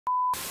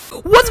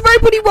What's up,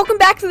 everybody? Welcome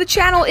back to the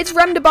channel. It's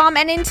RemDaBomb,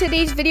 and in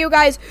today's video,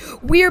 guys,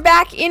 we are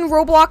back in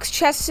Roblox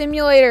Chess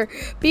Simulator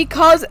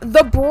because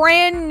the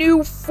brand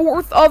new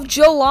 4th of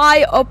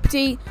July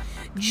update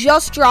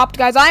just dropped,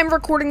 guys. I am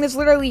recording this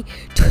literally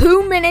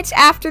 2 minutes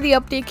after the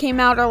update came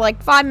out, or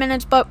like 5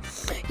 minutes, but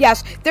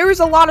yes, there is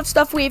a lot of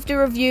stuff we have to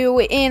review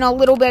in a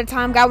little bit of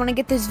time. I want to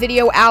get this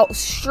video out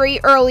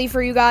straight early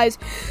for you guys,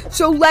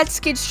 so let's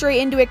get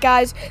straight into it,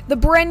 guys. The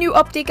brand new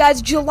update,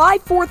 guys, July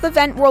 4th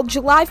event world,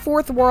 July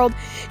 4th world,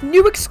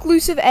 new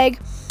exclusive egg,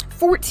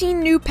 14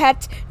 new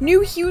pets,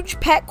 new huge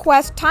pet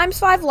quest,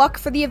 ×5 luck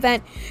for the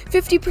event,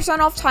 50%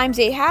 off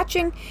 ×8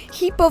 hatching,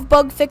 heap of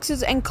bug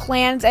fixes and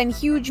clans, and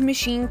huge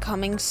machine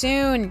coming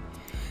soon.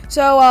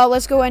 So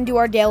let's go and do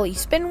our daily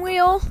spin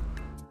wheel.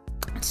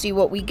 Let's see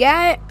what we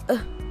get.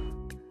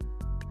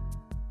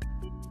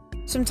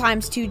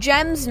 Sometimes 2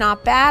 gems,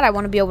 not bad. I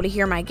want to be able to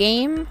hear my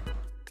game.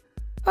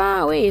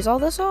 Oh, wait, is all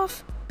this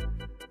off?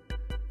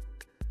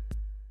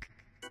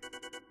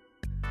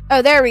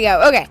 Oh, there we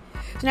go. Okay,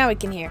 so now we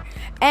can hear.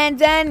 And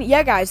then,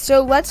 yeah, guys,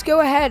 so let's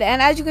go ahead.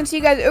 And as you can see,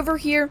 guys, over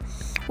here,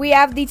 we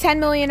have the 10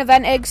 million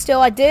event egg still.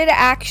 I did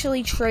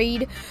actually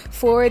trade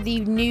for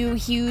the new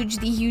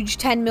huge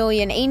 10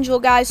 million angel,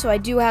 guys, so I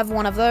do have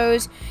one of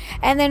those.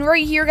 And then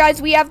right here, guys,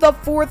 we have the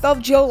 4th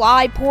of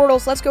July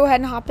portals. Let's go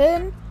ahead and hop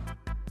in.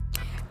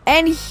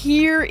 And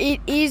here it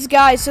is,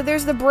 guys. So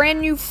there's the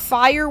brand new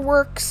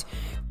fireworks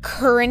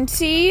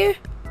currency.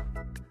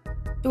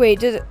 Wait,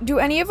 do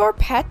any of our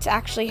pets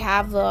actually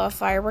have the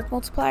firework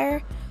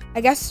multiplier? I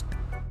guess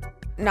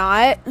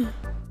not.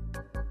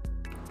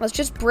 Let's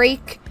just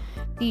break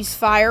these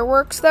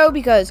fireworks, though,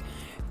 because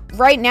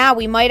right now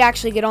we might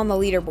actually get on the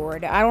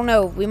leaderboard. I don't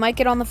know. We might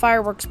get on the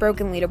fireworks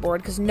broken leaderboard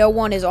because no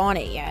one is on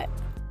it yet.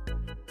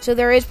 So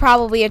there is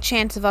probably a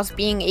chance of us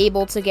being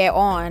able to get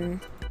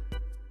on.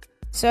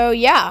 So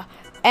yeah.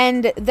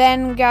 And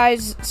then,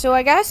 guys, so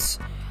I guess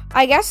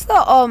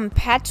the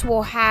pets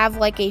will have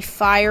like a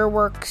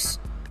fireworks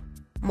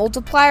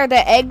multiplier.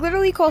 The egg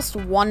literally costs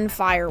 1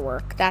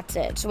 firework. That's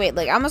it. So wait,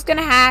 like, I'm just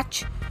gonna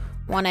hatch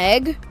 1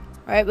 egg.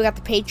 Alright, we got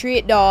the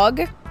Patriot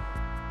dog.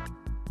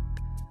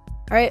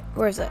 Alright,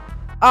 where is it?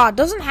 Ah, it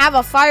doesn't have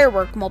a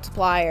firework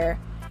multiplier.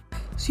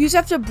 So you just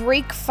have to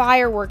break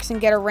fireworks and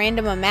get a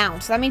random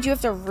amount. So that means you have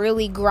to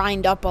really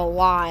grind up a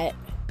lot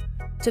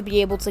to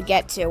be able to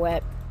get to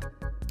it.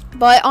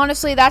 But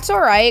honestly, that's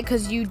alright,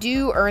 because you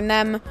do earn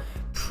them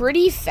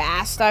pretty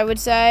fast, I would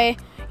say.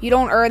 You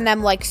don't earn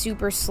them like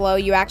super slow.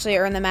 You actually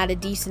earn them at a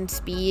decent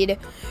speed.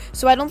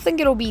 So I don't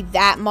think it'll be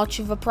that much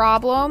of a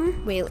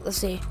problem. Wait, let's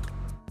see.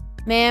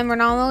 Man, we're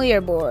not on the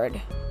leaderboard.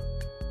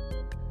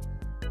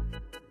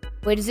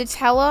 Wait, does it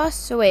tell us?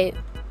 So wait,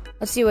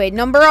 let's see. Wait,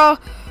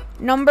 number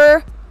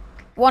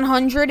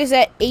 100 is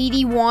at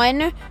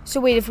 81.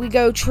 So wait, if we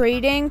go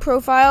trading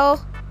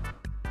profile,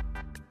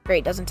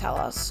 great, doesn't tell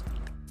us.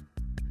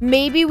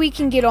 Maybe we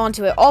can get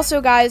onto it. Also,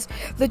 guys,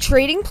 the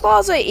trading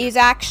plaza is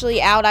actually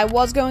out. I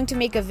was going to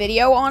make a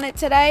video on it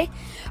today,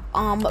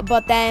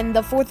 but then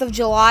the 4th of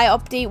July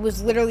update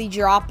was literally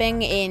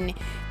dropping in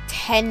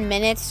 10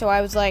 minutes, so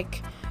I was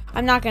like,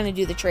 I'm not going to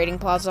do the trading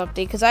plaza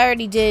update because I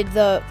already did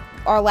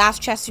our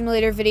last chess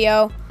simulator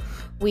video.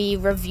 We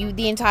reviewed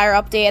the entire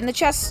update, and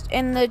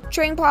the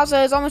trading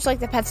plaza is almost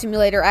like the Pet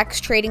Simulator X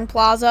trading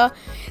plaza.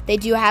 They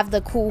do have the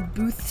cool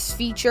booths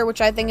feature,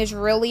 which I think is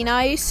really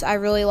nice. I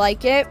really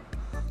like it.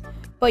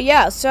 But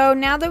yeah, so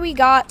now that we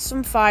got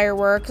some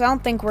fireworks, I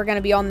don't think we're going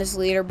to be on this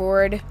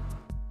leaderboard.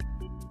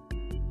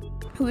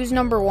 Who's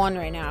number 1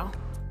 right now?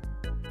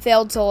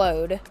 Failed to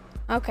load.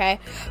 Okay.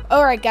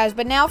 Alright, guys,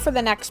 but now for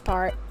the next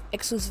part.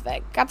 Exclusive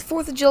egg. Got the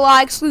 4th of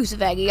July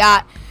exclusive egg. You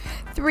got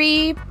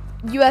 3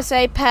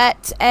 USA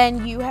pets,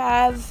 and you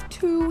have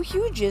 2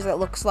 huges, it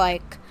looks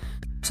like.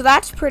 So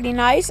that's pretty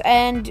nice,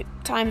 and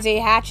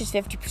 ×8 hatch is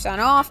 50%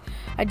 off.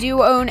 I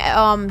do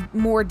own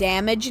more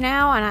damage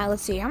now, and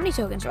let's see, how many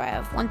tokens do I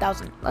have?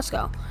 1,000. Let's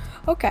go.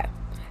 Okay.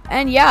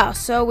 And yeah,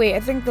 so wait, I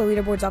think the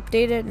leaderboard's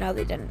updated. No,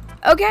 they didn't.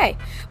 Okay.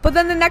 But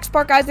then the next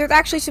part, guys, there's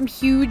actually some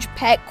huge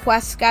pet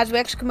quests, guys. We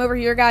actually come over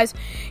here, guys.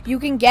 You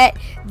can get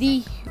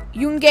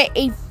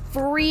a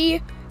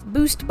free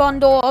boost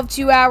bundle of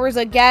 2 hours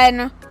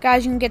again,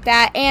 guys. You can get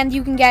that, and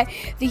you can get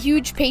the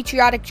huge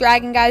patriotic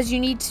dragon, guys. You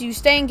need to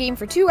stay in game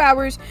for 2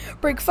 hours,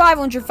 break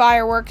 500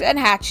 fireworks, and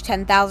hatch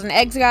 10,000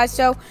 eggs, guys.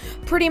 So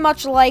pretty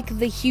much like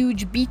the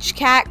huge beach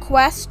cat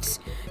quests.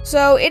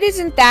 So it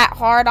isn't that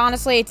hard,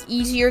 honestly. It's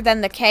easier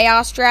than the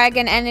chaos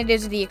dragon, and it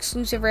is the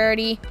exclusive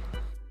rarity,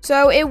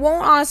 so it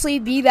won't honestly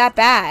be that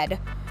bad.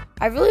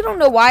 I really don't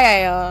know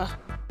why I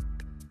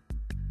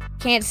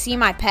can't see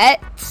my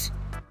pets.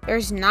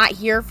 There's not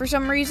here for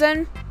some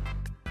reason.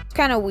 It's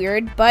kind of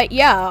weird, but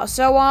yeah.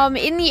 So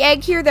in the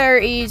egg here there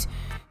is,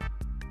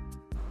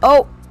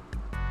 oh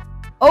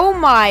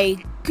my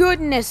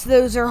goodness,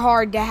 those are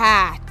hard to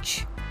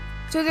hatch.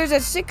 So there's a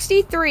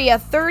 63, a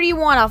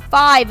 31, a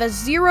 5, a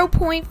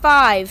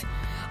 0.5,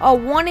 a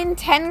 1 in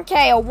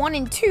 10k, a 1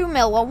 in 2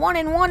 mil, a 1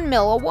 in 1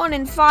 mil, a 1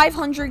 in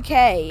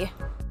 500k.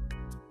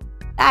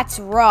 That's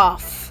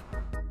rough.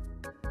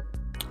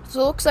 So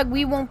it looks like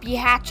we won't be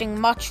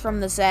hatching much from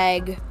this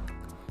egg.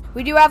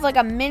 We do have like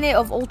a minute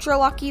of ultra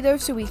lucky though,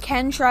 so we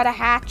can try to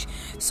hatch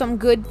some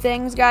good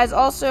things, guys.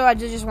 Also, I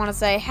just want to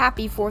say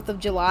happy 4th of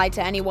July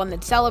to anyone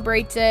that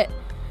celebrates it.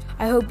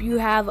 I hope you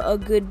have a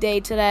good day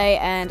today,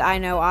 and I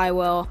know I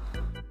will.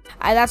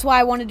 That's why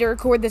I wanted to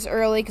record this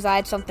early, because I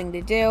had something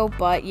to do.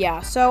 But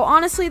yeah, so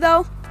honestly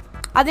though,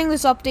 I think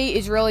this update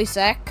is really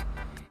sick.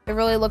 It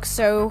really looks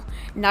so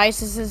nice.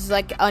 This is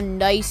like a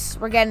nice,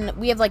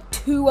 we have like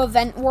 2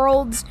 event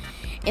worlds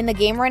in the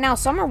game right now.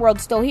 Summer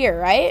World's still here,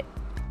 right?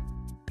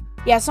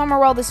 Yeah, Summer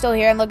World is still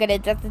here, and look at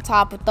it at the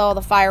top with all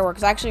the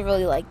fireworks. I actually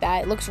really like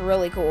that. It looks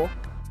really cool.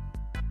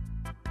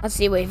 Let's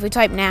see, wait, if we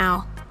type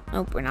now.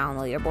 Nope, we're not on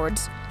the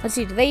leaderboards. Let's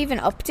see, did they even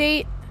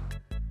update?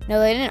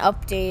 No, they didn't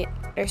update.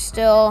 They're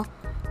still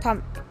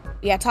top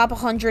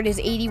 100 is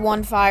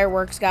 81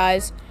 fireworks,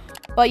 guys.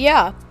 But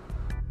yeah,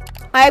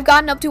 I have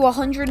gotten up to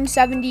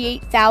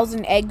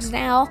 178,000 eggs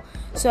now,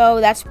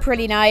 so that's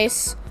pretty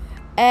nice.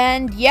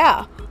 And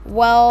yeah,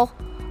 well,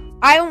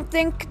 I don't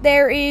think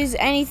there is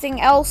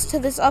anything else to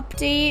this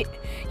update.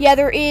 Yeah,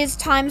 there is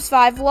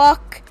 ×5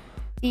 luck,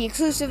 the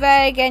exclusive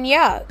egg, and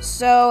yeah,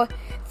 so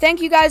thank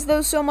you guys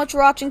though so much for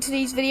watching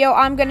today's video.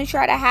 I'm going to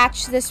try to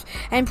hatch this,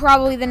 and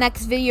probably the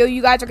next video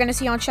you guys are going to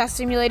see on Chess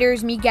Simulator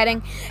is me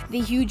getting the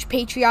huge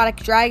patriotic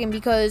dragon,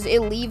 because it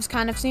leaves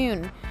kind of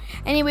soon.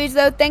 Anyways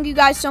though, thank you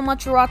guys so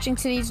much for watching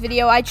today's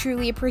video. I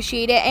truly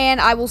appreciate it,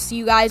 and I will see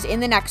you guys in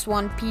the next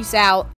one. Peace out.